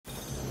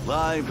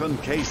Live from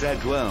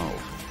KSAT12,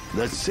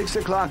 the 6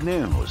 o'clock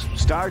news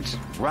starts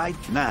right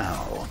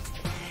now.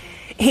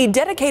 He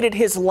dedicated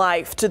his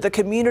life to the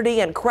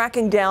community and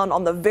cracking down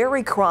on the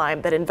very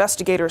crime that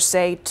investigators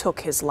say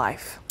took his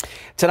life.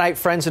 Tonight,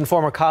 friends and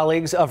former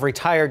colleagues of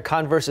retired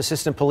Converse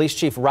Assistant Police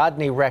Chief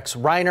Rodney Rex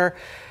Reiner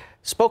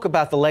spoke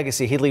about the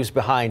legacy he leaves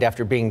behind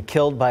after being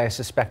killed by a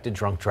suspected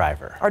drunk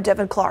driver. Our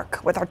Devin Clark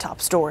with our top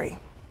story.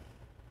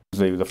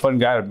 He was a fun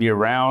guy to be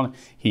around.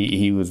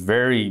 He was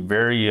very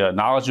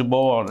knowledgeable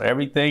on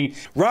everything.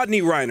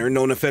 Rodney Reiner,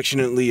 known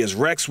affectionately as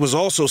Rex, was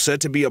also said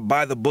to be a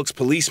by-the-books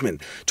policeman.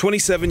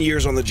 27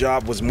 years on the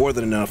job was more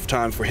than enough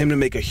time for him to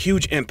make a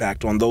huge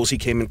impact on those he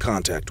came in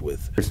contact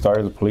with. He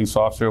started as a police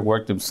officer,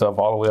 worked himself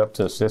all the way up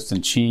to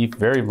assistant chief,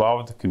 very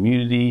involved with the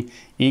community,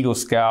 Eagle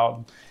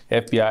Scout,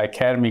 FBI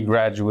Academy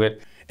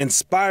graduate.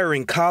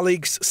 Inspiring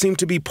colleagues seemed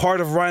to be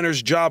part of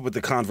Reiner's job with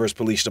the Converse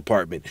Police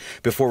Department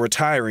before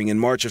retiring in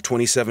March of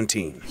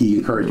 2017. He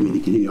encouraged me to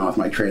continue off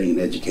my training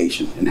and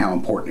education and how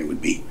important it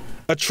would be.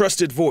 A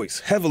trusted voice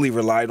heavily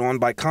relied on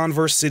by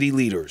Converse city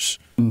leaders.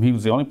 He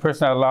was the only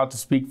person I allowed to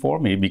speak for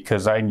me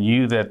because I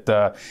knew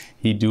that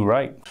he'd do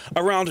right.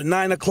 Around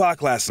 9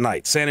 o'clock last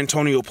night, San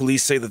Antonio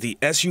police say that the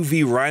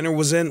SUV Reiner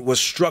was in was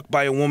struck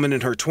by a woman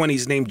in her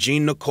 20s named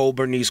Jean Nicole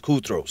Bernice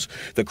Coutros.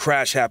 The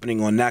crash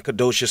happening on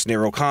Nacogdoches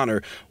near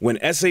O'Connor when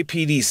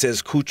SAPD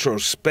says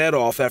Coutros sped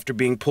off after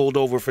being pulled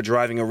over for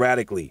driving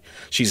erratically.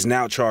 She's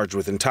now charged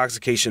with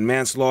intoxication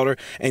manslaughter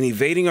and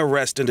evading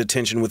arrest and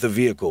detention with a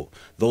vehicle.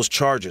 Those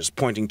charges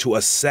pointing to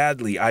a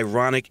sadly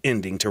ironic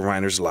ending to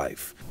Reiner's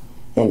life.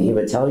 And he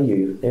would tell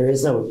you, there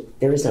is no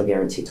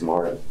guarantee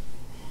tomorrow.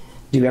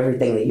 Do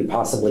everything that you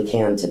possibly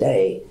can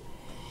today.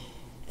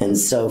 And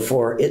so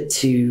for it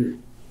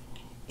to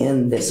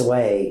end this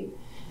way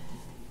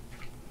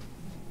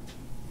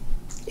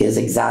is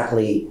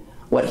exactly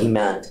what he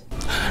meant.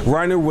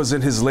 Reiner was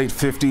in his late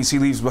 50s. He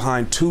leaves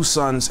behind 2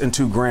 sons and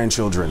 2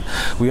 grandchildren.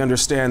 We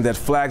understand that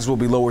flags will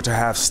be lowered to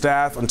half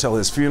staff until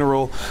his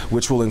funeral,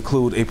 which will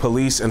include a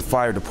police and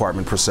fire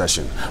department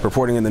procession.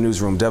 Reporting in the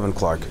newsroom, Devin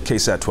Clark,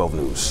 KSAT 12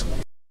 News.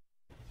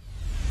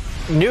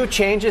 New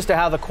changes to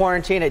how the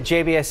quarantine at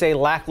JBSA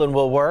Lackland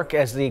will work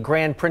as the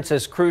Grand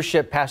Princess cruise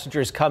ship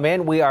passengers come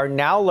in. We are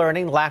now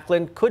learning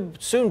Lackland could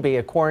soon be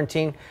a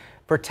quarantine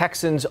for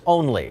Texans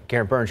only.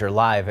 Garrett Berger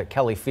live at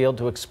Kelly Field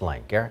to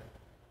explain. Garrett.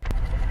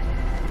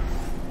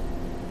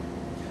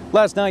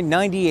 Last night,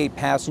 98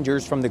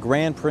 passengers from the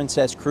Grand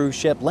Princess cruise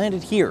ship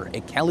landed here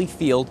at Kelly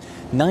Field,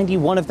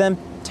 91 of them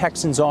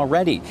Texans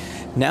already.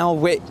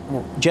 Now,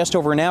 just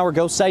over an hour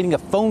ago, citing a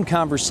phone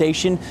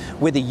conversation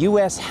with a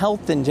U.S.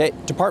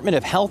 Department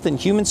of Health and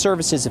Human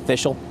Services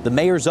official, the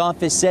mayor's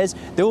office says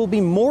there will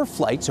be more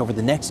flights over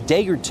the next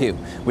day or two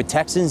with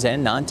Texans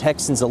and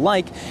non-Texans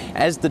alike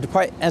as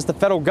the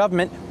federal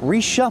government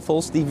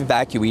reshuffles the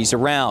evacuees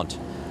around.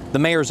 The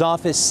mayor's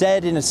office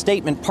said in a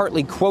statement,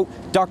 partly, quote,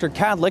 Dr.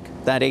 Kadlik,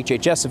 that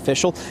HHS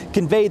official,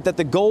 conveyed that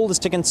the goal is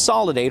to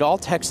consolidate all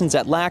Texans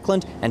at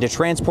Lackland and to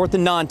transport the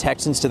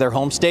non-Texans to their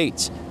home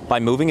states.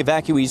 By moving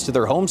evacuees to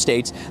their home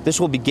states,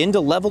 this will begin to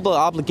level the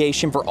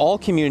obligation for all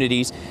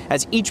communities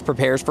as each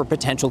prepares for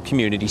potential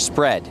community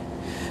spread.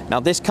 Now,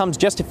 this comes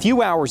just a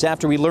few hours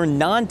after we learned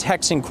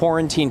non-Texan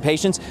quarantine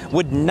patients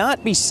would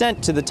not be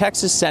sent to the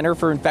Texas Center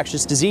for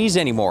Infectious Disease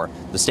anymore,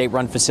 the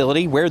state-run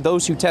facility where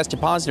those who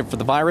tested positive for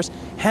the virus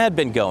had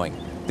been going.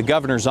 The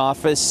governor's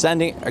office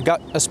sending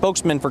a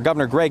spokesman for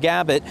Governor Greg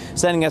Abbott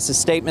sending us a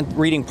statement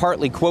reading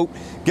partly, quote,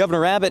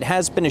 Governor Abbott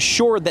has been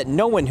assured that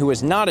no one who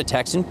is not a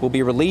Texan will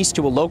be released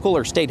to a local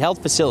or state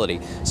health facility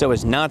so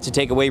as not to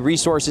take away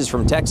resources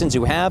from Texans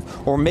who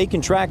have or may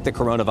contract the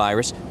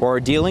coronavirus or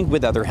are dealing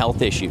with other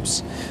health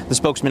issues. The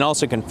spokesman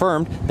also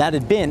confirmed that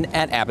had been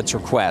at Abbott's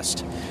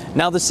request.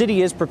 Now, the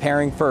city is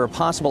preparing for a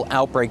possible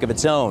outbreak of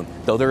its own,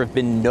 though there have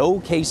been no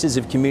cases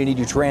of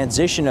community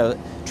transmission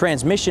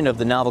of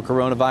the novel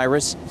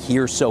coronavirus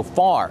here so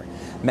far.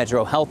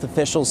 Metro health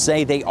officials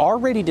say they are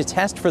ready to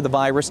test for the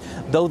virus,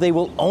 though they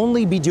will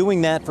only be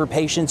doing that for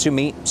patients who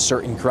meet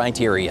certain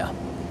criteria.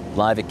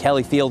 Live at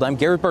Kelly Field, I'm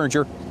Garrett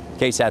Berger,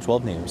 KSAT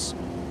 12 News.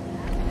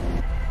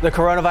 The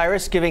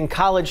coronavirus giving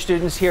college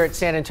students here at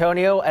San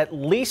Antonio at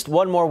least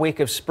one more week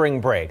of spring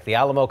break. The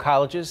Alamo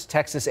Colleges,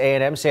 Texas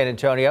A&M San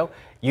Antonio,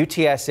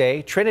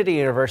 UTSA, Trinity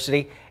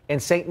University,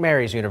 and St.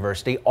 Mary's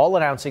University all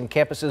announcing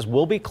campuses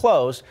will be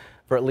closed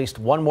for at least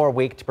one more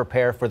week to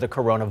prepare for the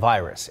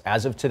coronavirus.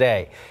 As of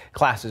today,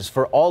 classes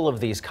for all of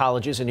these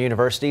colleges and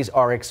universities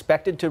are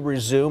expected to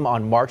resume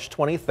on March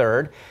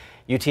 23rd.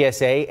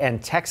 UTSA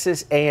and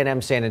Texas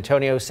A&M San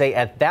Antonio say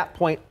at that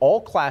point all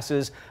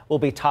classes will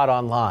be taught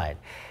online.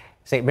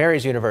 St.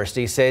 Mary's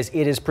University says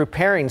it is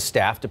preparing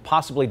staff to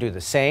possibly do the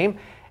same.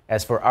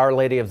 As for Our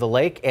Lady of the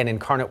Lake and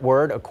Incarnate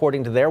Word,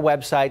 according to their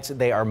websites,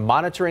 they are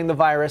monitoring the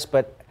virus,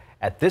 but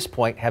at this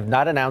point have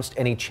not announced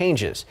any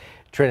changes.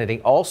 Trinity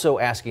also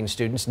asking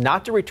students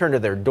not to return to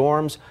their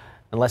dorms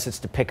unless it's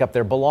to pick up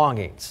their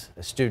belongings.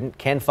 A student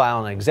can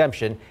file an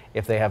exemption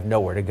if they have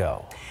nowhere to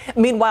go.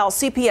 Meanwhile,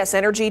 CPS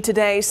Energy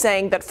today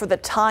saying that for the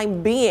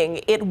time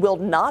being, it will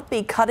not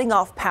be cutting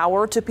off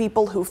power to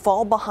people who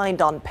fall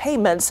behind on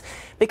payments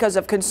because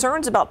of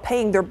concerns about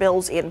paying their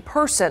bills in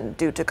person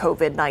due to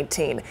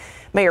COVID-19.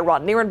 Mayor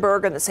Ron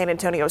Nierenberg and the San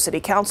Antonio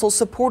City Council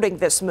supporting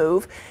this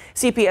move.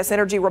 CPS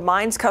Energy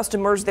reminds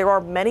customers there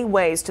are many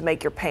ways to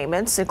make your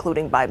payments,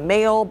 including by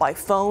mail, by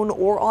phone,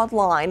 or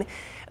online.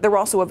 They're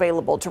also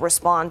available to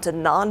respond to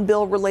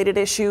non-bill related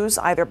issues,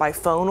 either by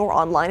phone or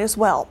online as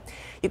well.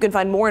 You can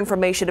find more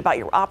information about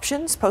your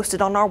options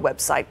posted on our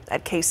website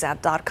at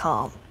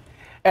KSAT12.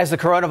 As the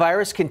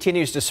coronavirus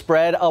continues to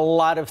spread, a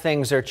lot of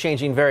things are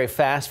changing very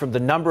fast, from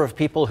the number of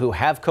people who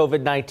have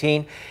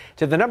COVID-19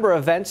 to the number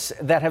of events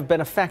that have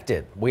been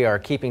affected. We are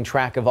keeping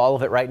track of all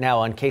of it right now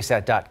on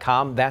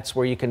KSAT.com. That's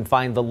where you can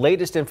find the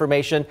latest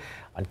information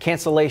on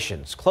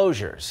cancellations,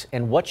 closures,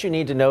 and what you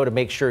need to know to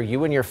make sure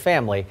you and your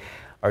family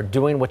are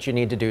doing what you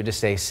need to do to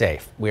stay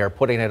safe. We are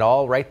putting it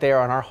all right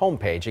there on our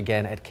homepage,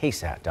 again at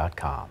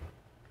KSAT.com.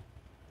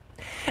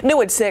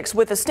 New at 6,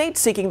 with the state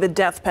seeking the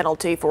death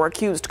penalty for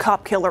accused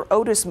cop killer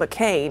Otis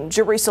McCain,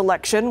 jury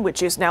selection,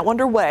 which is now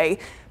underway,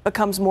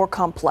 becomes more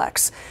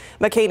complex.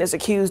 McCain is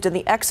accused in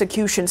the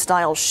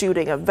execution-style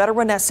shooting of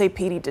veteran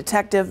SAPD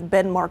detective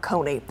Ben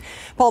Marconi.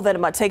 Paul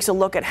Venema takes a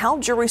look at how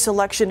jury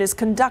selection is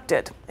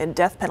conducted in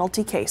death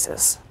penalty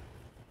cases.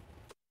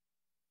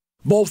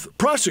 Both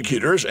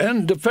prosecutors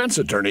and defense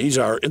attorneys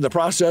are in the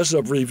process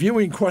of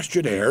reviewing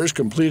questionnaires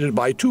completed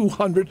by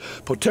 200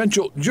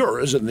 potential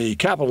jurors in the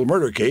capital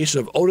murder case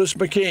of Otis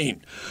McCain.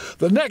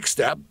 The next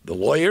step, the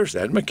lawyers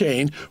and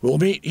McCain will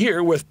meet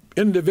here with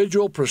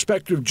individual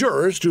prospective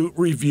jurors to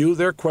review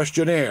their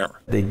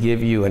questionnaire. They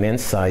give you an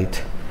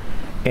insight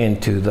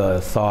into the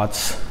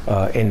thoughts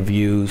and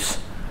views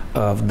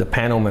of the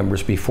panel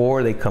members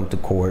before they come to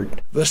court.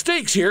 The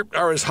stakes here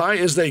are as high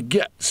as they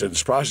get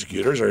since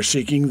prosecutors are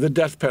seeking the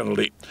death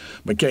penalty.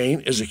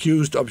 McCain is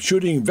accused of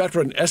shooting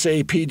veteran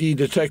SAPD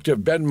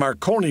detective Ben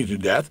Marconi to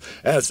death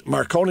as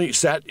Marconi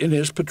sat in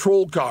his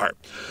patrol car.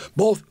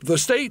 Both the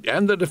state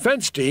and the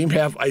defense team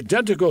have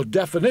identical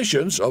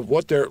definitions of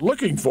what they're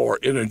looking for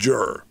in a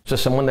juror.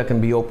 Just someone that can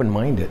be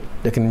open-minded,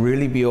 that can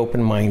really be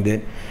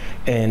open-minded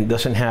and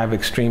doesn't have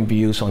extreme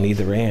views on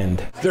either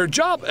end. Their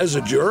job as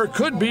a juror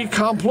could be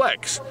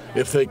complex.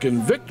 If they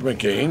convict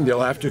McCain,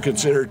 they'll have to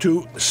consider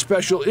 2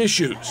 special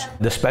issues.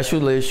 The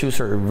special issues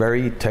are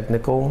very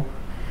technical,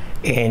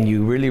 and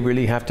you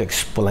really have to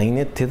explain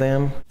it to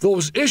them.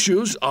 Those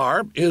issues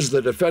are, is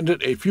the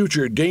defendant a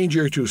future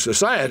danger to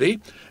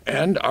society?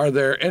 And are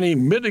there any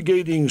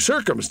mitigating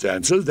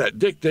circumstances that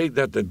dictate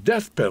that the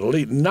death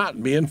penalty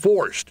not be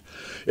enforced?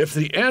 If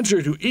the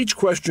answer to each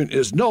question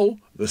is no,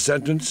 the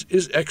sentence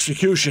is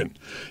execution.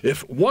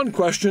 If one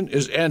question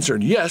is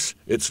answered yes,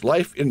 it's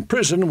life in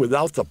prison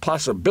without the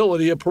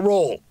possibility of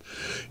parole.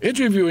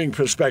 Interviewing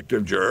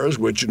prospective jurors,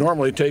 which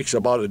normally takes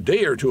about a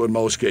day or 2 in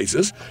most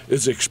cases,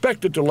 is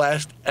expected to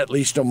last at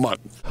least a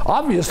month.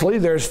 Obviously,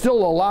 there's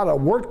still a lot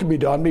of work to be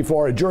done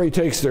before a jury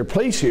takes their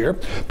place here,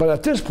 but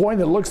at this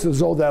point it looks as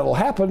though that'll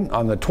happen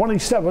on the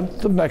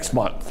 27th of next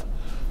month.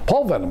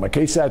 Paul Venema,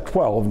 KSAT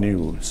 12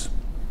 News.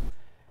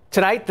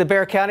 Tonight, the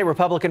Bexar County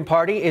Republican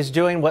Party is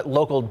doing what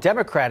local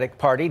Democratic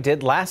Party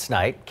did last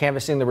night,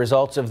 canvassing the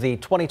results of the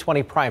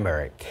 2020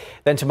 primary.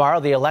 Then tomorrow,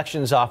 the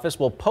elections office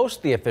will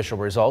post the official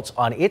results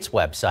on its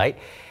website.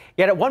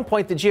 Yet at one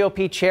point, the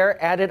GOP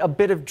chair added a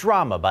bit of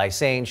drama by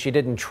saying she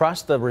didn't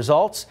trust the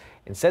results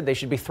and said they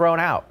should be thrown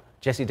out.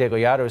 Jesse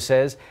DeGollado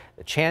says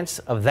the chance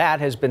of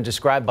that has been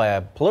described by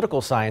a political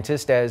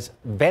scientist as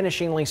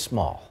vanishingly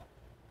small.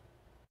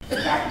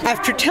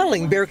 After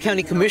telling Bexar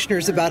County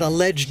commissioners about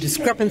alleged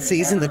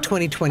discrepancies in the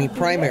 2020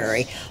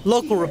 primary,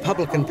 local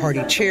Republican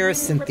Party Chair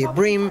Cynthia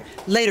Bream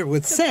later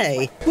would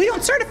say, "We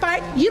don't certify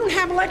it. You don't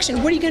have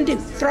election. What are you going to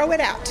do? Throw it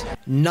out."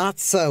 Not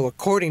so,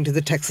 according to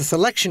the Texas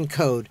Election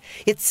Code.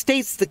 It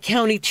states the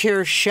county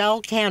chair shall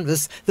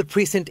canvass the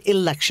precinct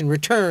election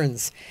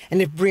returns.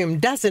 And if Bream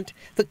doesn't,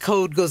 the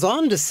code goes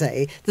on to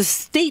say the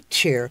state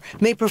chair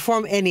may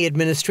perform any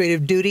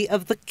administrative duty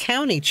of the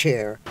county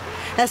chair.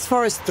 As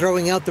far as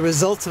throwing out the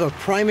results of a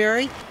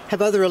primary,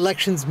 have other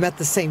elections met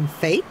the same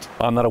fate?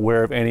 I'm not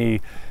aware of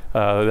any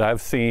that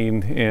I've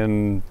seen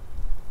in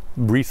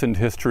recent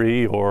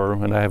history,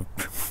 and I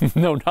have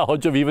no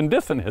knowledge of even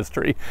distant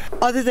history.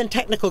 Other than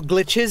technical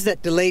glitches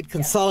that delayed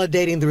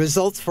consolidating the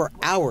results for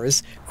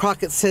hours,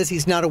 Crockett says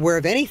he's not aware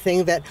of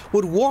anything that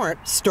would warrant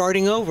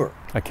starting over.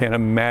 I can't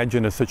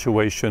imagine a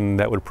situation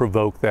that would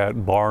provoke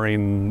that,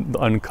 barring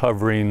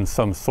uncovering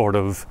some sort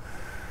of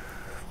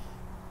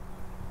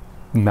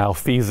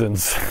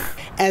malfeasance.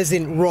 As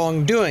in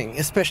wrongdoing,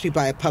 especially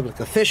by a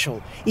public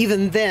official.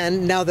 Even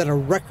then, now that a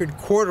record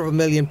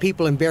 250,000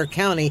 people in Bexar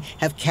County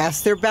have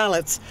cast their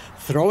ballots,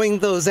 throwing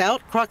those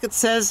out, Crockett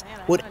says,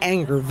 would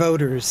anger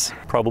voters.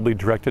 Probably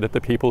directed at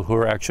the people who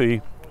are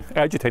actually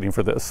agitating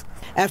for this.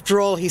 After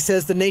all, he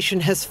says the nation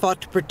has fought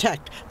to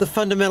protect the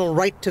fundamental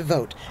right to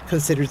vote,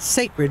 considered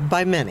sacred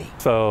by many.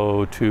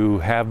 So to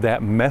have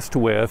that messed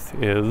with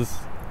is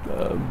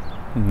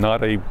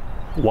not a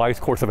wise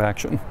course of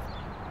action.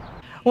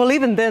 Well,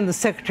 even then, the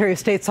Secretary of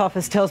State's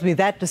office tells me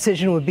that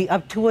decision would be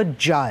up to a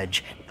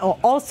judge.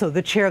 Also,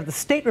 the chair of the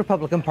state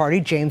Republican Party,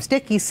 James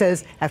Dickey,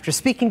 says after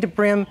speaking to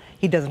Brim,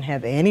 he doesn't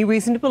have any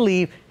reason to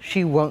believe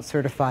she won't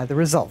certify the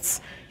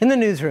results. In the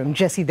newsroom,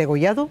 Jesse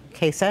Degollado,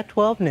 KSAT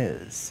 12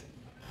 News.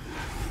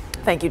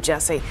 Thank you,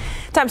 Jesse.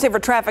 Time saver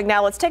traffic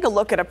now. Let's take a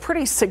look at a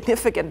pretty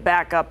significant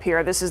backup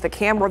here. This is the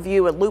camera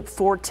view at Loop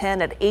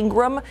 410 at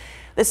Ingram.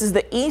 This is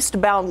the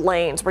eastbound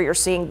lanes where you're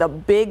seeing the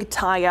big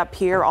tie up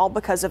here, all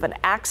because of an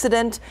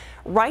accident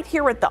right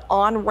here at the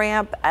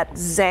on-ramp at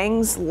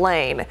Zhang's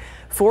Lane.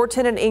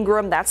 410 and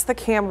Ingram, that's the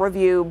camera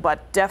view,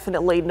 but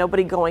definitely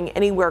nobody going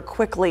anywhere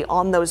quickly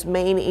on those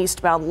main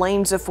eastbound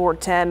lanes of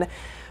 410,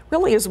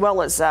 really, as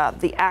well as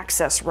the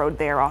access road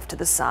there off to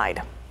the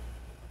side.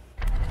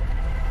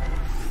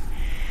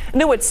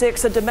 New at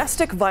 6, a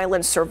domestic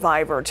violence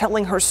survivor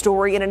telling her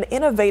story in an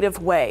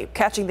innovative way,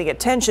 catching the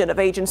attention of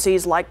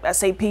agencies like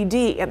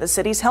SAPD and the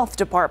city's health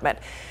department.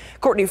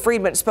 Courtney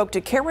Friedman spoke to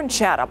Karen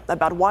Chatham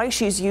about why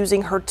she's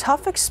using her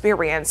tough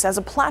experience as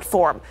a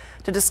platform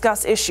to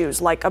discuss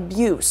issues like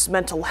abuse,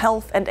 mental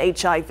health, and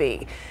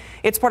HIV.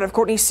 It's part of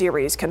Courtney's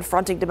series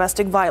confronting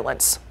domestic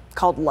violence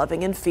called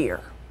Loving in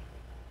Fear.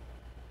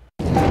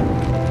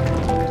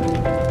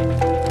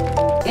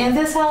 In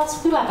this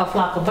house, we like a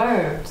flock of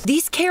birds.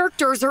 These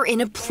characters are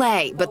in a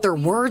play, but their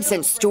words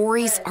and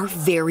stories are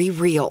very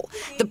real.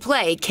 The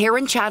play,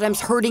 Karen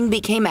Chatham's Hurting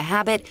Became a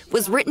Habit,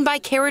 was written by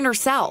Karen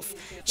herself.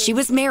 She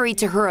was married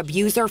to her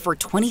abuser for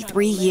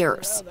 23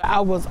 years.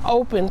 I was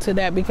open to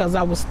that because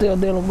I was still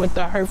dealing with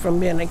the hurt from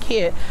being a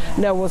kid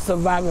that was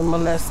surviving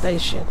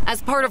molestation.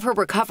 As part of her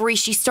recovery,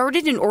 she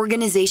started an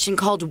organization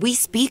called We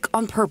Speak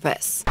on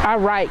Purpose. I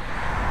write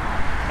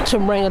to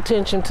bring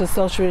attention to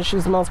social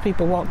issues most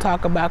people won't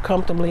talk about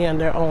comfortably in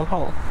their own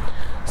home.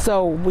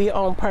 So we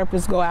on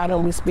purpose go out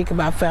and we speak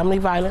about family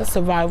violence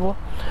survival,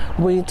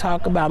 we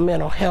talk about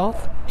mental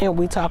health, and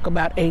we talk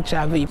about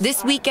HIV.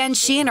 This weekend,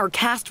 she and her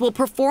cast will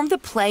perform the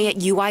play at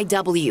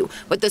UIW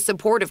with the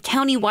support of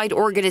countywide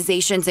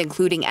organizations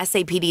including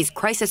SAPD's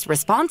Crisis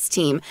Response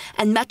Team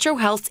and Metro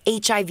Health's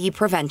HIV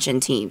Prevention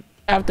Team.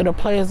 After the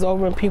play is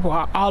over and people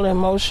are all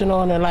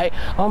emotional and they're like,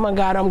 oh my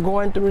God, I'm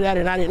going through that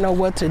and I didn't know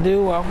what to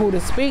do or who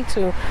to speak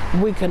to,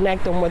 we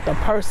connect them with the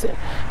person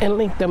and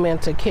link them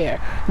into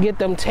care, get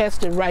them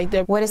tested right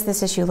there. What does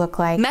this issue look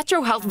like?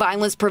 Metro Health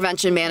Violence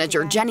Prevention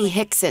Manager Jenny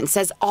Hickson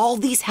says all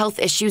these health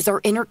issues are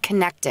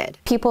interconnected.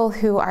 People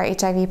who are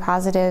HIV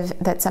positive,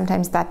 that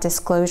sometimes that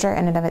disclosure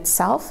in and of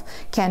itself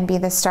can be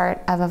the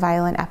start of a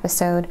violent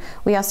episode.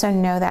 We also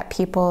know that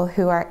people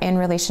who are in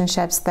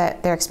relationships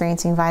that they're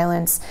experiencing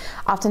violence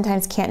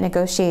oftentimes can't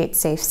negotiate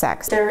safe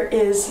sex. There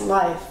is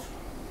life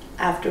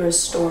after a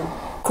storm.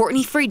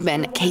 Courtney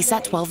Friedman,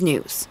 KSAT 12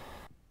 News.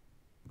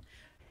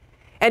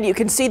 And you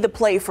can see the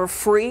play for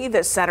free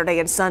this Saturday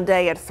and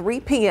Sunday at 3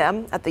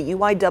 p.m. at the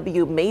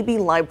UIW Mabee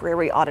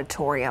Library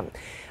Auditorium.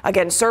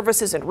 Again,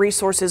 services and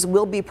resources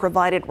will be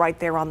provided right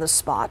there on the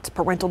spot.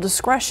 Parental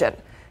discretion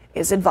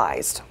is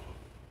advised.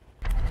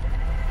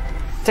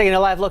 Taking a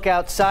live look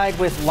outside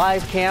with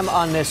live cam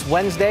on this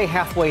Wednesday,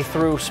 halfway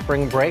through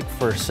spring break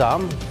for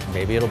some.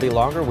 Maybe it'll be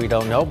longer, we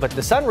don't know. But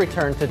the sun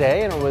returned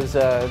today, and it was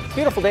a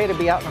beautiful day to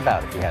be out and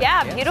about. If you had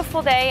Yeah,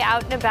 beautiful day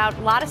out and about.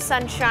 A lot of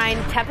sunshine.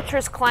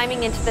 Temperatures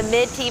climbing into the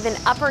mid to even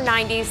upper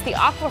 90s. The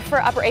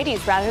aquifer, upper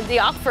 80s rather. The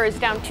aquifer is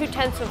down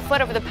 0.2 of a foot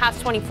over the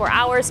past 24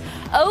 hours.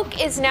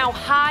 Oak is now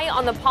high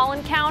on the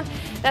pollen count.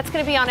 That's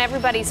going to be on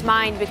everybody's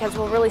mind because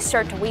we'll really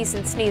start to wheeze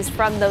and sneeze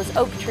from those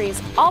oak trees.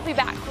 I'll be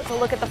back with a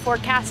look at the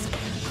forecast.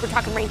 We're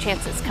talking rain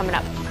chances coming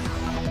up.